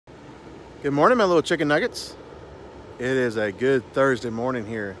Good morning, my little chicken nuggets. It is a good Thursday morning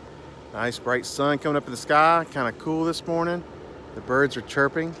here. Nice bright sun coming up in the sky, kind of cool this morning. The birds are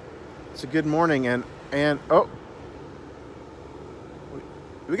chirping. It's a good morning, and oh,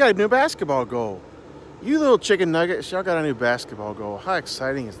 we got a new basketball goal. You little chicken nuggets, y'all got a new basketball goal. How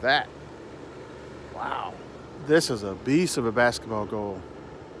exciting is that? Wow, this is a beast of a basketball goal.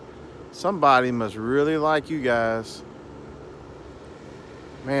 Somebody must really like you guys.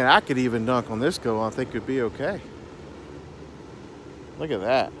 Man, I could even dunk on this goal. I think it'd be okay. Look at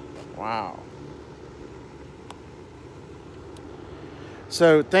that. Wow.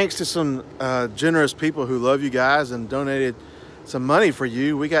 So thanks to some generous people who love you guys and donated some money for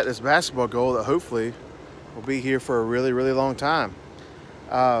you, we got this basketball goal that hopefully will be here for a really, really long time.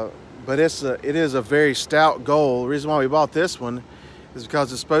 But it is a very stout goal. The reason why we bought this one is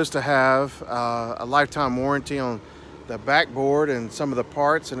because it's supposed to have a lifetime warranty on the backboard and some of the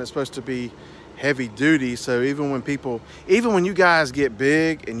parts, and it's supposed to be heavy duty. So even when you guys get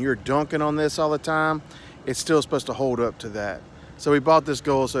big and you're dunking on this all the time, it's still supposed to hold up to that. So we bought this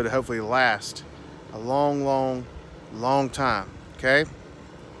goal so to hopefully last a long, long, long time, okay?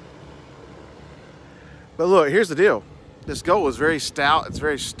 But look, here's the deal. This goal is very stout, it's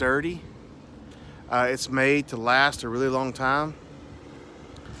very sturdy. It's made to last a really long time.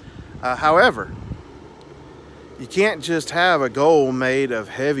 However, you can't just have a goal made of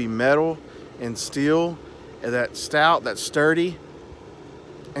heavy metal and steel, that's stout, that's sturdy,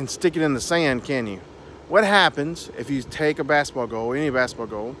 and stick it in the sand, can you? What happens if you take a basketball goal, any basketball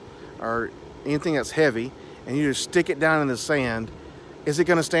goal, or anything that's heavy, and you just stick it down in the sand? Is it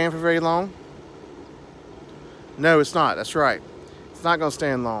gonna stand for very long? No, it's not, that's right. It's not gonna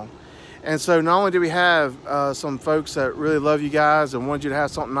stand long. And so not only do we have some folks that really love you guys and want you to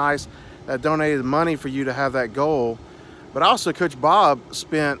have something nice, that donated money for you to have that goal, but also Coach Bob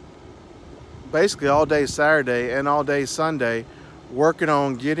spent basically all day Saturday and all day Sunday working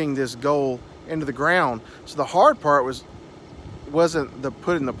on getting this goal into the ground. So the hard part wasn't the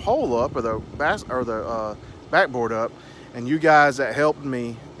putting the pole up or the backboard up, and you guys that helped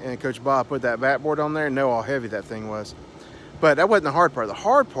me and Coach Bob put that backboard on there know how heavy that thing was. But that wasn't the hard part. The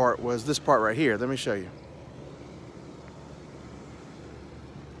hard part was this part right here. Let me show you.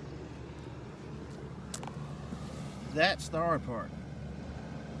 That's the hard part.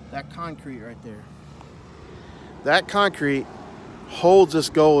 That concrete right there. That concrete holds this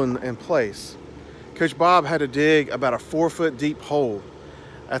goal in place. Coach Bob had to dig about a 4-foot deep hole.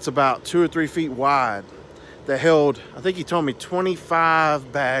 That's about 2 or 3 feet wide. That held, I think he told me,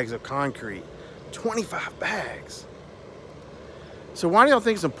 25 bags of concrete. 25 bags. So why do y'all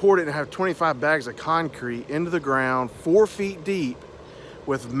think it's important to have 25 bags of concrete into the ground, 4 feet deep,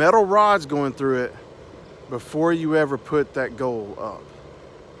 with metal rods going through it, before you ever put that goal up?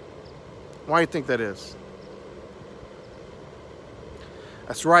 Why do you think that is?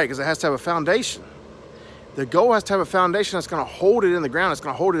 That's right, because it has to have a foundation. The goal has to have a foundation that's going to hold it in the ground, it's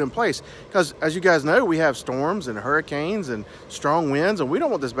going to hold it in place. Because as you guys know, we have storms and hurricanes and strong winds, and we don't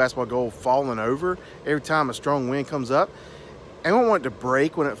want this basketball goal falling over every time a strong wind comes up. And we don't want it to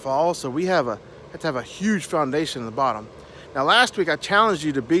break when it falls, so we have to have a huge foundation in the bottom. Now, last week I challenged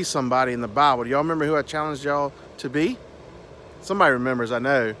you to be somebody in the Bible. Do y'all remember who I challenged y'all to be? Somebody remembers, I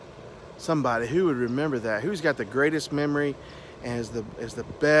know. Somebody. Who would remember that? Who's got the greatest memory and is the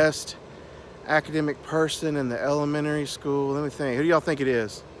best academic person in the elementary school? Let me think. Who do y'all think it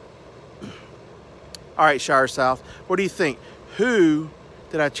is? All right, Shire South. What do you think? Who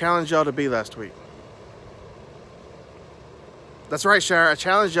did I challenge y'all to be last week? That's right, Shire. I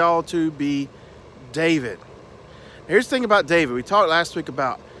challenged y'all to be David. Here's the thing about David. We talked last week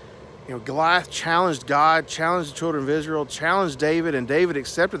about, Goliath challenged God, challenged the children of Israel, challenged David, and David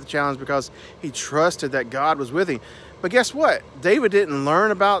accepted the challenge because he trusted that God was with him. But guess what? David didn't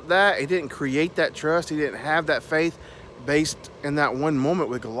learn about that. He didn't create that trust. He didn't have that faith based in that one moment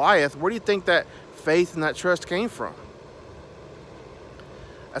with Goliath. Where do you think that faith and that trust came from?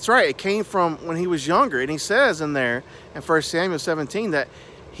 That's right. It came from when he was younger. And he says in there in 1 Samuel 17 that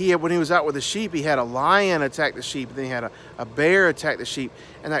when he was out with the sheep, he had a lion attack the sheep, and then he had a bear attack the sheep,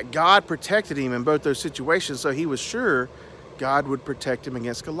 and that God protected him in both those situations, so he was sure God would protect him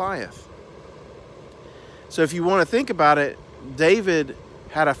against Goliath. So if you want to think about it, David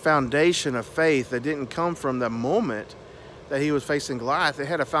had a foundation of faith that didn't come from the moment that he was facing Goliath. It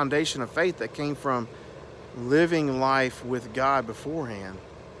had a foundation of faith that came from living life with God beforehand.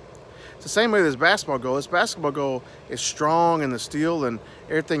 It's the same way with this basketball goal. This basketball goal is strong, and the steel and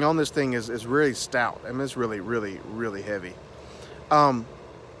everything on this thing is really stout. I mean, it's really, really, really heavy. But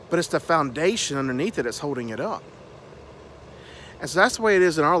it's the foundation underneath it that's holding it up. And so that's the way it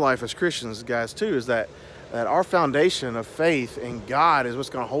is in our life as Christians, guys, too, is that our foundation of faith in God is what's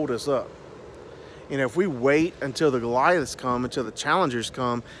going to hold us up. You know, if we wait until the Goliaths come, until the challengers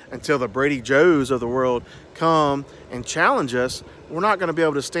come, until the Brady Joes of the world come and challenge us, we're not going to be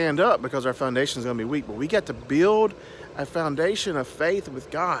able to stand up because our foundation is going to be weak. But we get to build a foundation of faith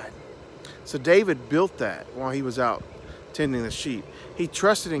with God. So David built that while he was out tending the sheep. He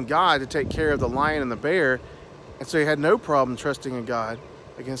trusted in God to take care of the lion and the bear, and so he had no problem trusting in God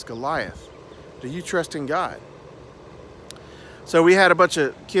against Goliath. Do you trust in God? So we had a bunch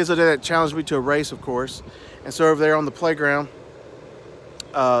of kids today that challenged me to a race, of course. And so over there on the playground,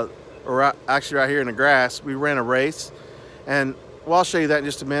 or actually right here in the grass, we ran a race. And well, I'll show you that in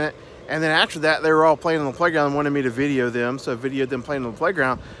just a minute. And then after that, they were all playing on the playground and wanted me to video them. So I videoed them playing on the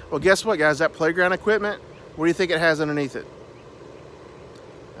playground. Well, guess what, guys? That playground equipment, what do you think it has underneath it?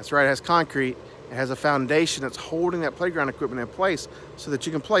 That's right, it has concrete. It has a foundation that's holding that playground equipment in place so that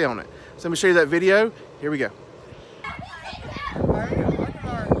you can play on it. So let me show you that video. Here we go.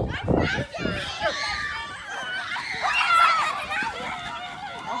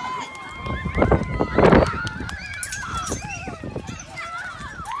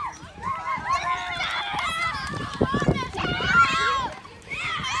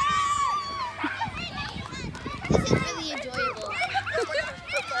 This is really enjoyable.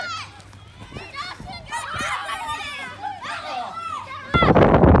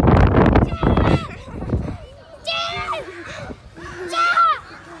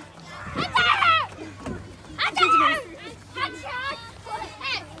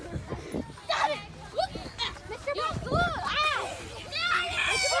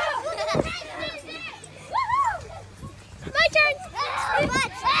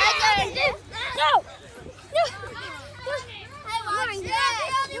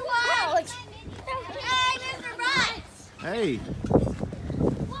 Hey.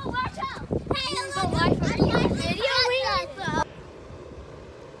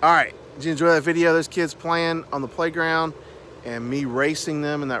 All right, did you enjoy that video? Those kids playing on the playground and me racing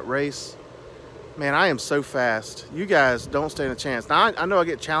them in that race. Man, I am so fast. You guys don't stand a chance. Now, I know I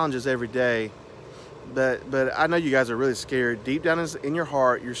get challenges every day, but I know you guys are really scared. Deep down in your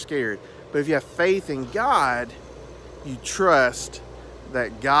heart, you're scared. But if you have faith in God, you trust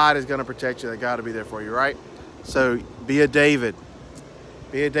that God is going to protect you, that God will be there for you, right? So be a David.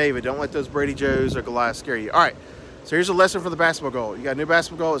 Be a David. Don't let those Brady Joes or Goliath scare you. All right, so here's a lesson for the basketball goal. You got a new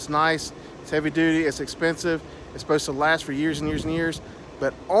basketball goal. It's nice. It's heavy duty. It's expensive. It's supposed to last for years and years and years.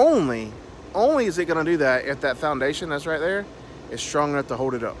 But only is it going to do that if that foundation that's right there is strong enough to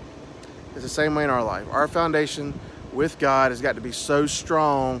hold it up. It's the same way in our life. Our foundation with God has got to be so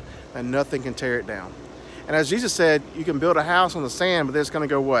strong that nothing can tear it down. And as Jesus said, you can build a house on the sand, but then it's going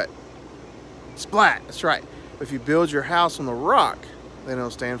to go what? Splat. That's right. But if you build your house on the rock, then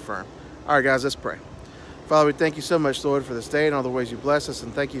it'll stand firm. All right, guys, let's pray. Father, we thank you so much, Lord, for this day and all the ways you bless us.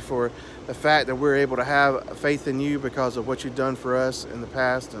 And thank you for the fact that we're able to have faith in you because of what you've done for us in the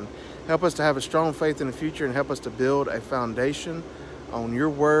past. And help us to have a strong faith in the future and help us to build a foundation on your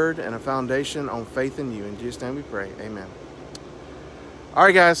word and a foundation on faith in you. In Jesus' name we pray. Amen. All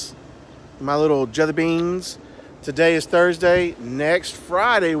right, guys, my little jelly beans. Today is Thursday. Next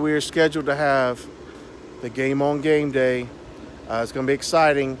Friday, we are scheduled to have the Game On Game Day. It's going to be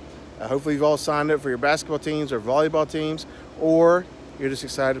exciting. Hopefully you've all signed up for your basketball teams or volleyball teams, or you're just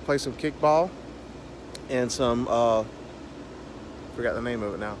excited to play some kickball and some, forgot the name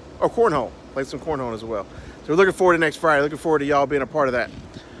of it now. Oh, cornhole. Play some cornhole as well. So we're looking forward to next Friday. Looking forward to y'all being a part of that.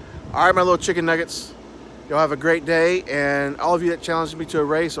 All right, my little chicken nuggets. Y'all have a great day. And all of you that challenged me to a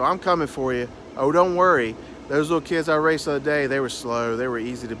race, so I'm coming for you. Oh, don't worry. Those little kids I raced the other day, they were slow. They were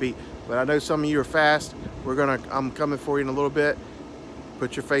easy to beat. But I know some of you are fast. I'm coming for you in a little bit.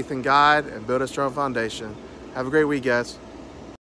 Put your faith in God and build a strong foundation. Have a great week, guys.